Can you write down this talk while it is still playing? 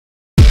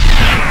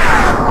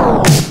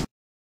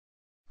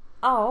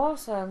Oh,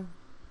 awesome.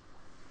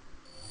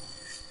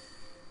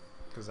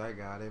 Because I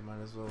got it,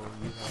 might as well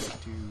you have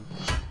it too.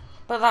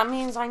 But that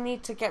means I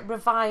need to get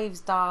revives,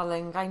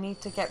 darling. I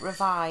need to get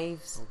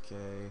revives.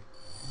 Okay.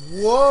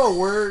 Whoa,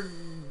 we're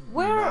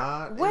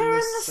not in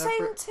the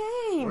separate... same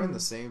team. We're in the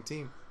same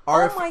team.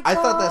 Oh my God. I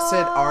thought that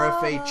said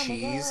RFA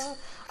cheese.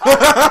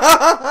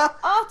 Oh,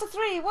 after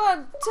 3,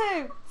 1,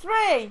 2,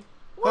 3.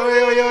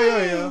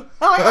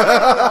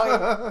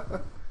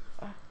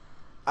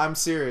 I'm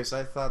serious.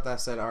 I thought that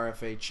said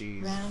RFA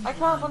cheese. I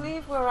can't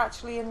believe we're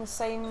actually in the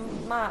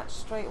same match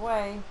straight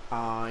away.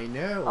 I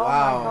know. Oh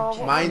Wow. my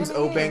God, Mine's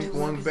really?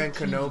 Ben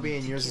Kenobi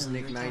and yours is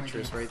Nick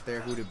Nitrous right there.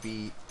 Who to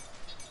beat?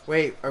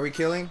 Wait, are we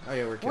killing? Oh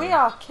yeah, we're killing. We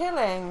are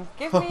killing.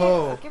 Give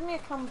me a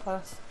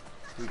compass.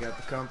 We got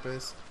the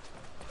compass.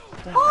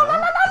 Oh no no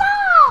no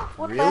no!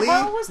 What Really? the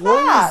hell was that?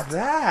 What was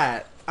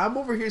that? I'm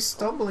over here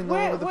stumbling all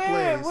over the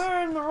place.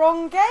 We're in the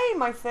wrong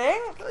game, I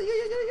think. What do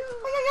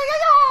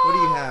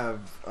you have?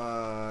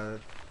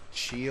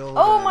 Shield.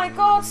 Oh my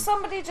God!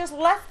 Somebody just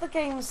left the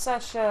game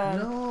session.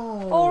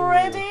 No.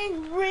 Already?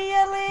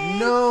 Really?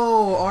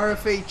 No.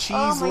 RFA cheese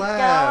oh my left.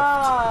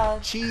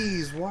 God.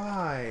 Cheese.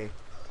 Why?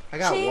 I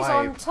got cheese wipe.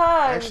 on toast.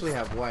 I actually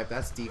have wipe.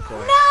 That's decoy.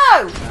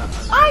 No!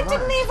 I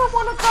didn't even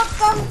want to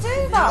goddamn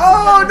do that.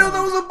 Oh no,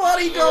 that was a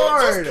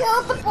bodyguard. You just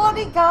killed the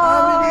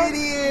bodyguard. I'm an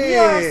idiot.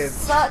 You're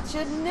such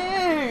a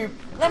noob.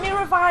 Let me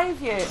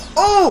revive you.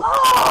 Oh!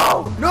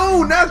 Oh!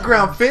 No, not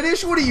ground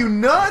finish. What are you,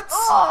 nuts?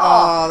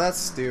 Oh, that's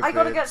stupid. I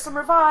gotta get some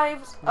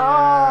revives.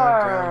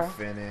 Yeah, ground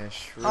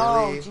finish. Really?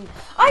 Oh, gee.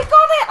 I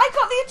got it! I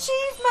got the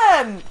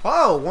achievement!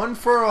 Oh, one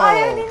for all.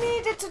 I only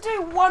needed to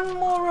do one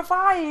more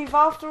revive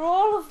after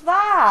all of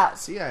that.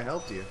 See, I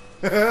helped you.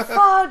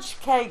 Fudge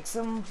cakes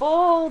and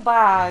ball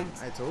bags.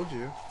 I told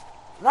you.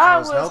 That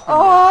was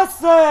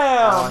awesome!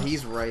 Oh,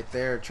 he's right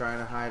there trying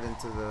to hide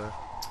into the...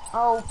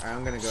 Oh,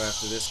 I'm gonna go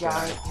after this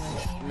guy.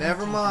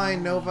 Never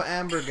mind, Nova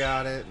Amber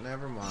got it.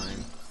 Never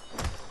mind.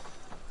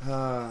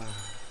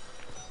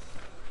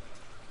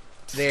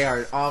 They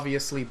are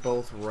obviously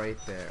both right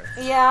there.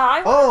 Yeah,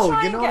 I want to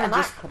try and get an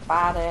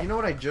acrobatic. You know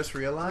what I just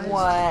realized?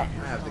 What? I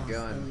have the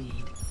gun.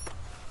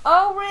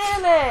 Oh,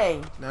 really?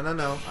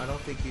 No, I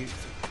don't think you...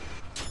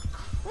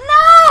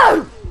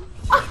 No!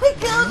 I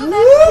killed an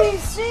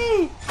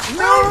NPC!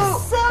 No!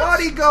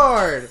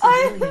 Bodyguard!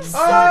 I'm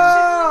such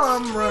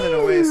I'm running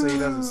away so he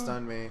doesn't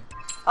stun me.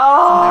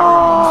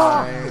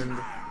 Oh! Never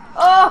mind.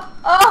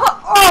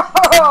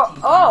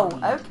 Oh,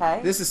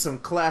 okay. This is some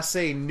Class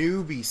A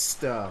newbie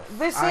stuff.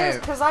 This is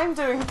because I'm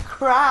doing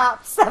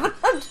crap.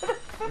 750.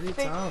 What are you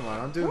talking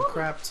about? I'm doing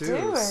crap too.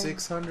 Doing?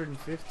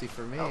 650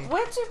 for me.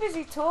 We're too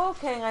busy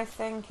talking, I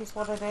think, is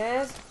what it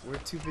is. We're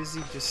too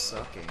busy just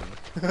sucking.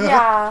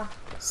 Yeah.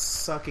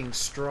 Sucking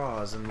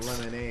straws and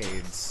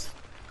lemonades.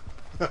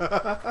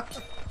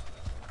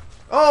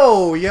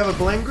 Oh, you have a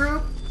blend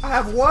group? I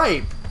have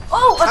wipe.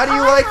 Oh, how do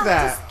you like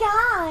that?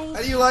 Disguise.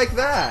 How do you like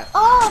that?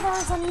 Oh,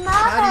 there's another.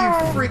 How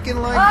do you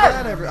freaking like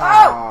that?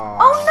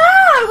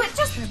 Oh no! It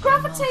just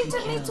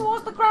gravitated me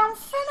towards the ground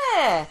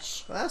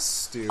finish. That's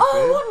stupid.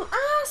 Oh, what an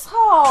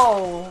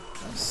asshole!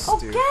 That's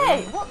stupid.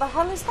 Okay, what the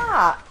hell is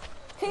that?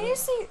 Can you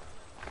see?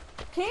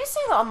 Can you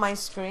see that on my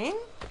screen?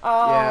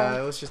 Oh.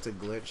 Yeah, it was just a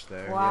glitch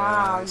there.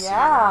 Wow.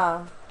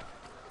 Yeah.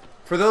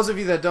 For those of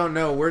you that don't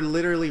know, we're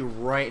literally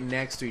right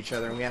next to each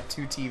other, and we have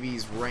two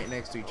TVs right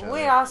next to each other.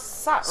 We are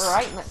sat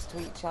right next to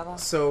each other.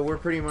 So we're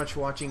pretty much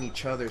watching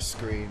each other's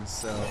screens,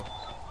 so...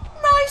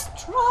 Nice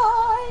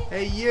try!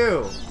 Hey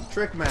you!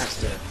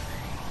 Trickmaster!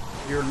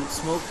 Your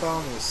smoke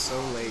bomb was so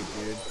late,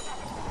 dude.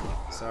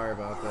 Sorry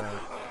about that.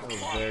 That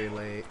was very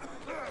late.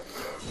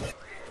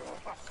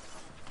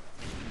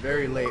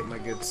 Very late, my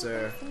good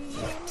sir.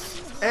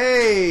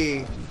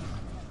 Hey!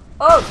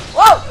 Oh!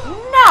 Whoa!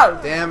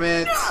 No! Damn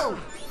it! No!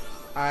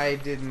 I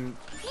didn't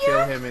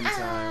kill him in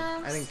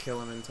time. I didn't kill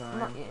him in time.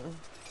 Not you.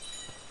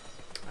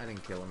 I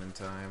didn't kill him in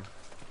time.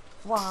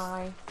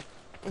 Why?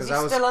 Is he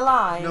I was still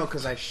alive? No,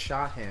 because I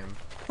shot him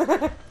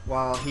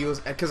while he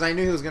was. Because I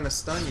knew he was gonna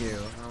stun you.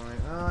 I'm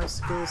like, oh, I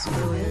still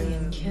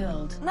civilian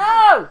killed.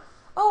 No!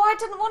 Oh, I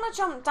didn't want to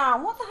jump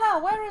down. What the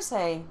hell? Where is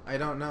he? I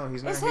don't know.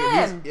 He's not it's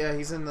here. Him. Yeah,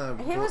 he's in the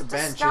he was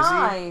bench.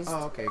 Disguised. Is he?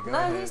 Oh, okay. Go no,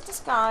 ahead. he's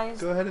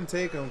disguised. Go ahead and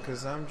take him,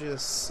 because I'm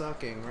just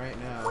sucking right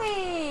now.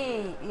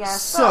 Whee! Yeah,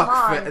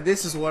 Suckfest.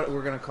 This is what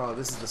we're gonna call it.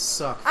 This is the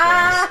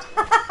Suckfest.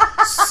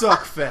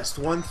 Suckfest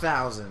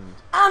 1000.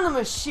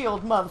 Animus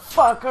shield,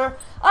 motherfucker.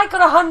 I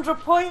got 100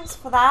 points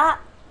for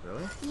that.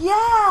 Really?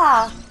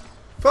 Yeah.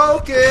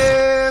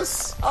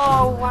 Focus.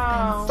 Oh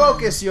wow.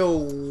 Focus, yo.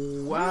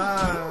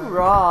 Wow.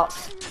 Rock.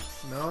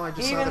 No, I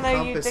just Even saw the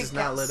compass is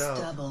not lit up.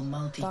 Double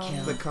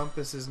multi-kill. The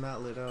compass is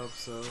not lit up,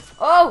 so...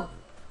 Oh!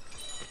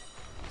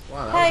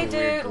 Wow, that hey was a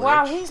weird dude, glitch.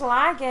 wow, he's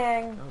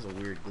lagging. That was a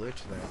weird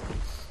glitch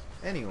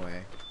there.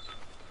 Anyway.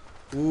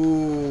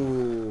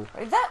 Ooh.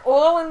 Is that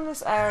all in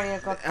this area,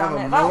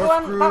 goddammit?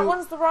 That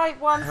one's the right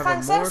one.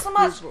 Thanks ever so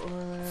much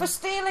for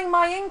stealing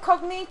my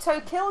incognito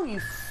kill, you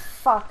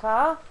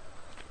fucker.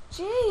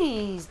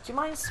 Jeez. Do you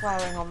mind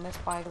swearing on this,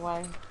 by the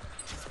way?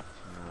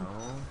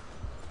 No.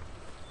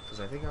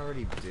 Because I think I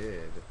already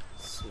did.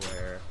 I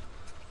swear.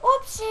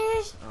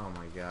 Oopsies! Oh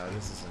my god,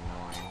 this is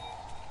annoying.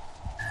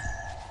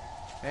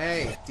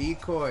 Hey,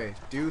 decoy,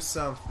 do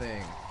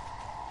something.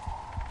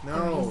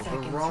 No, the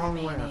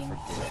wrong way. I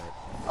forget.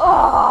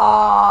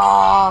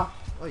 Oh!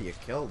 Oh, you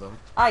killed him.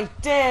 I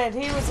did.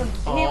 He was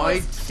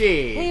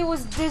He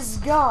was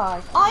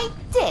disguised. I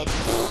did.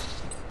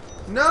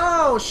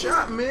 No,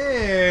 shot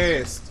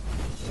missed.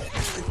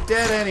 You're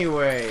dead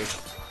anyway.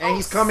 And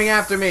he's coming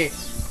after me.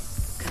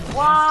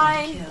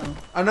 Why?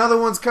 Another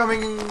one's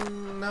coming.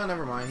 No,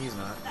 never mind. He's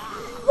not.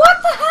 What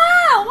the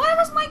hell? Why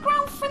was my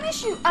ground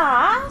finish, you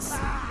ass?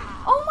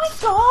 Oh my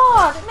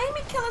god! It made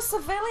me kill a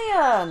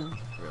civilian.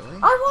 Really?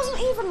 I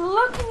wasn't even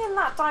looking in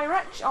that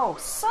direction. Oh,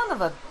 son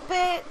of a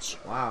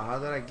bitch! Wow, how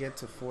did I get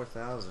to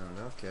 4,000?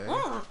 Okay.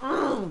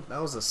 Mm-mm.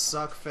 That was a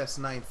Suckfest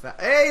 9,000.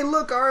 Hey,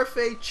 look,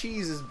 RFA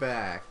Cheese is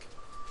back.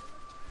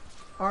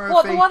 RFA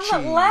What, the one Cheese.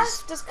 that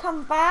left has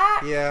come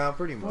back? Yeah,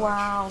 pretty much.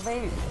 Wow,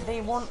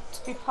 they want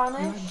to be Your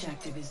punished?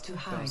 objective is to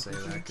hide Don't say with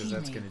that, your because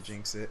that's gonna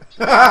teammates. jinx it.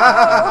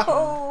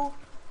 Oh.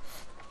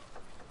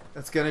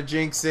 That's gonna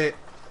jinx it.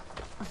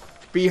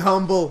 Be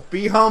humble.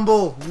 Be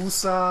humble.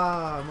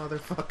 Woosah,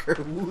 motherfucker.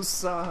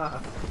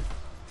 Woosah.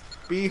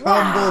 Be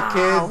humble,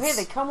 kids. Here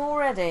they come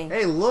already.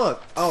 Hey,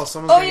 look. Oh,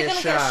 someone's gonna, you're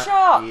get, gonna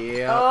shot.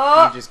 get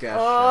shot. Yep, you just got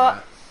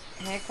shot.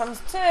 Here comes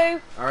two.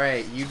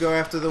 Alright, you go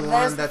after the one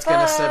There's that's the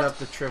gonna set third. up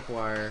the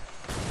tripwire.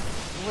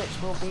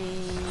 Which will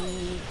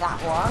be that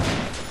one.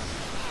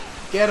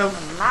 Get him.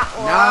 And that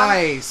one.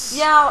 Nice.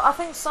 Yeah, I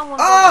think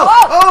someone's...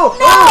 Oh!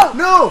 No!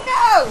 No!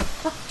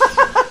 No!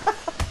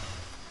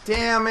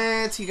 Damn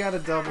it, he got a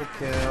double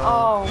kill.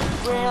 Oh,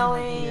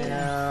 really?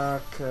 Yeah,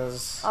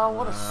 cause... Oh,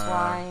 what a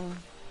swine.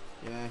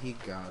 Yeah, he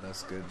got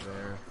us good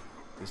there.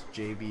 This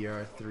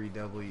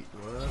JBR3W...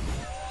 What?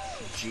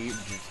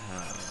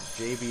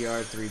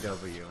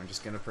 JBR3W. I'm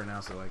just gonna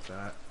pronounce it like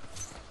that.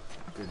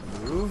 Good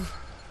move.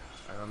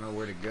 I don't know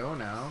where to go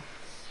now.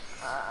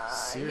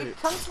 You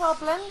come to our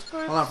blend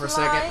group. Hold on for a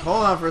tonight. second.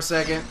 Hold on for a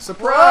second.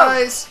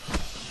 Surprise!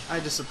 Whoa. I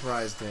just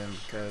surprised him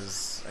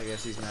because I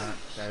guess he's not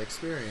that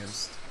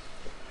experienced.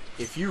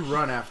 If you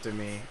run after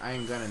me, I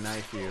am gonna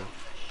knife you.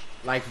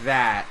 Like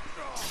that.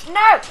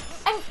 No!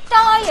 I'm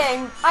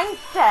dying! I'm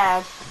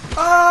dead.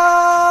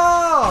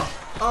 Oh!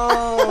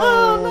 Oh!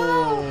 Oh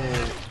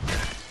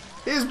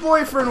no! His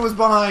boyfriend was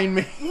behind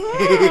me.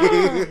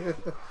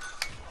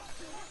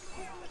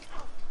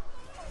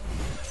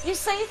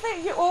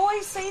 You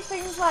always say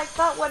things like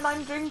that when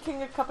I'm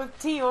drinking a cup of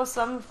tea or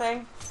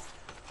something.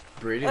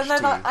 British And then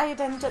tea.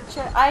 I'd end up...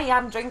 I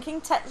am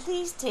drinking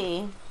Tetley's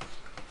tea.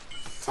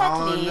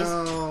 Tetley's.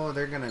 Oh no,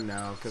 they're gonna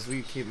know because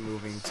we keep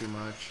moving too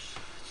much.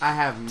 I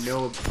have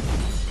no...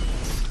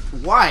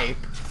 Wipe?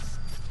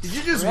 Did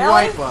you just Really?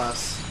 wipe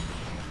us?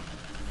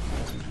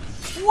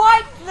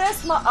 Wipe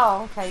this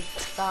Oh, okay.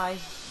 Die.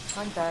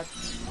 I'm dead.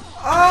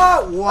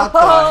 Oh, what the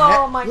Oh,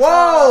 heck? my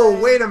Whoa,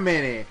 God. wait a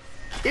minute.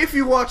 If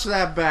you watch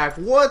that back,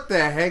 what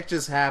the heck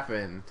just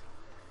happened?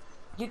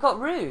 You got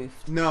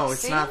roofed. No,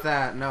 it's See? not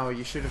that. No,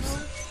 you should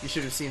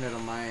have seen it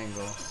on my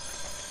angle.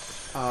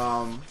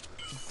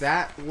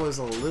 That was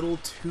a little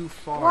too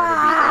far to be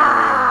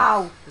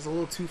aerial. It was a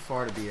little too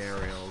far to be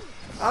aerial.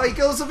 Oh, he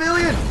killed a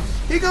civilian!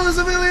 He killed a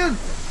civilian!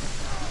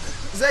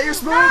 Is that your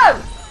smoke?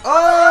 No!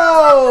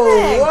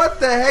 Oh! What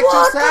the heck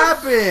just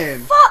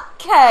happened? Fuck,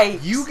 Kate!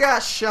 You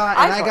got shot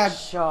and I got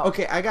shot.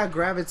 Okay, I got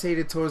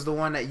gravitated towards the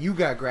one that you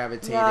got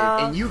gravitated,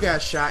 Yeah. and you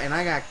got shot and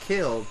I got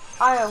killed.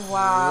 Wow.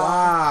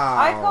 Wow.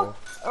 I got...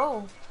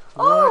 Oh.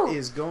 What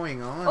is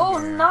going on Oh,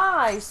 here?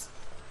 nice.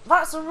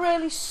 That's a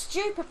really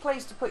stupid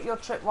place to put your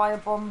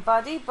tripwire bomb,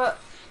 buddy, but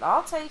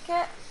I'll take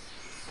it.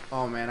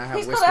 Oh man, I have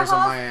He's got whispers a on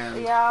half- my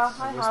end. Yeah,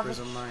 I I have have whispers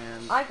it. on my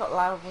end. I got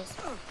loud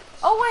whispers.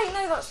 Oh wait,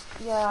 no, that's...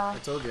 Yeah. I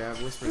told you I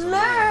have whispers on my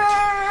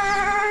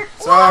end. Lurk!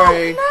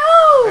 Sorry.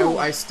 Whoa, no!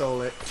 I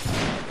stole it.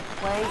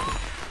 Wait.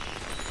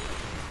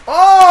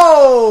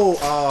 Oh!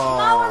 Oh!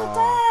 Now I'm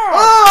dead!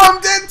 Oh,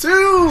 I'm dead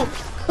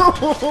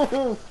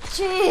too!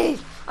 Gee,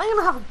 I'm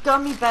gonna have a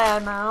gummy bear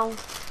now.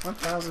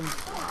 1,000.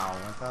 Wow,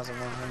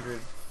 1,100.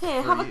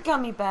 Here, have a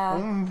gummy bear.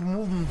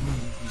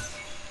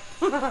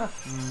 Shut up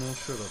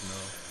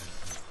now.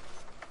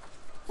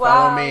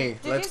 Well, Follow me.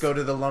 did Let's you go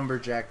to the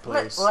lumberjack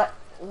place. What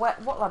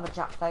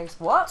lumberjack place?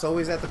 What? It's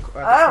always at the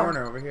Oh.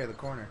 corner over here, the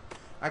corner.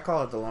 I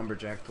call it the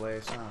lumberjack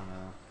place. I don't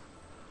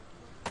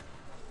know.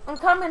 I'm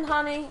coming,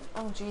 honey.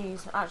 Oh,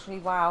 jeez. Actually,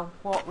 wow.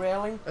 What,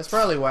 really? That's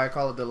probably why I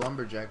call it the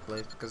lumberjack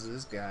place, because of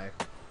this guy.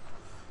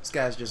 This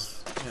guy's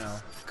just, you know,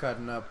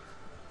 cutting up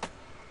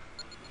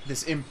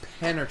this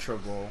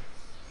impenetrable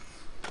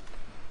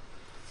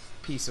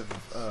piece of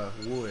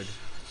wood.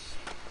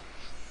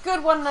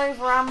 Good one,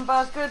 Nova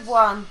Amber. Good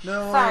one.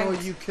 No,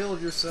 Thanks. you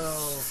killed yourself.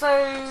 Such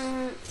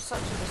a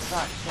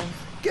distraction.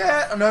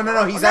 Get no,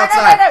 he's No, no,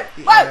 outside.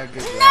 no, no. Whoa, Yeah,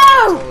 good job. no!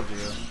 I told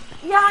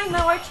you. Yeah, I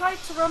know. I tried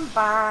to run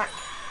back.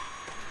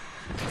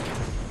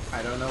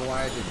 I don't know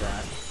why I did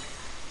that.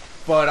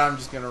 But I'm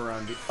just gonna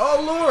run.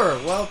 Oh, lure!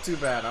 Well, too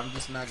bad. I'm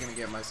just not gonna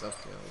get myself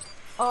killed.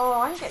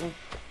 Oh, I'm getting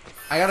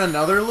I got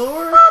another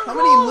lure? How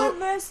many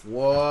lures?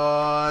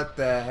 What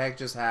the heck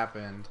just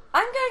happened?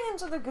 I'm going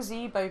into the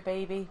gazebo,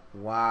 baby.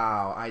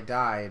 Wow, I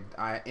died.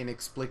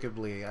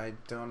 Inexplicably. I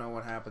don't know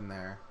what happened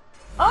there.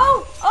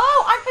 Oh,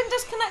 I've been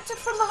disconnected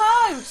from the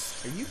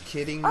house. Are you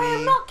kidding me? I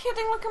am not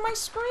kidding, look at my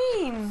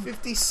screen.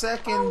 50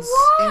 seconds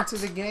into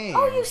the game.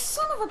 Oh, you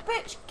son of a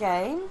bitch,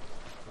 game.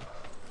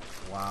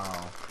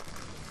 Wow.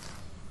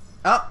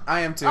 Oh, I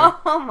am too.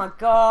 Oh my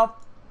god.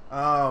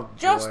 Oh, boy.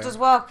 Just as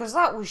well, because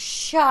that was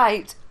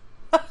shite.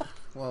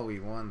 Well, we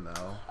won,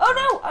 though. Oh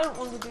no, I don't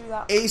want to do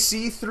that.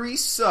 ACIII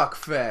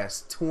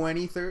Suckfest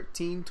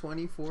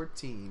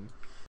 2013-2014.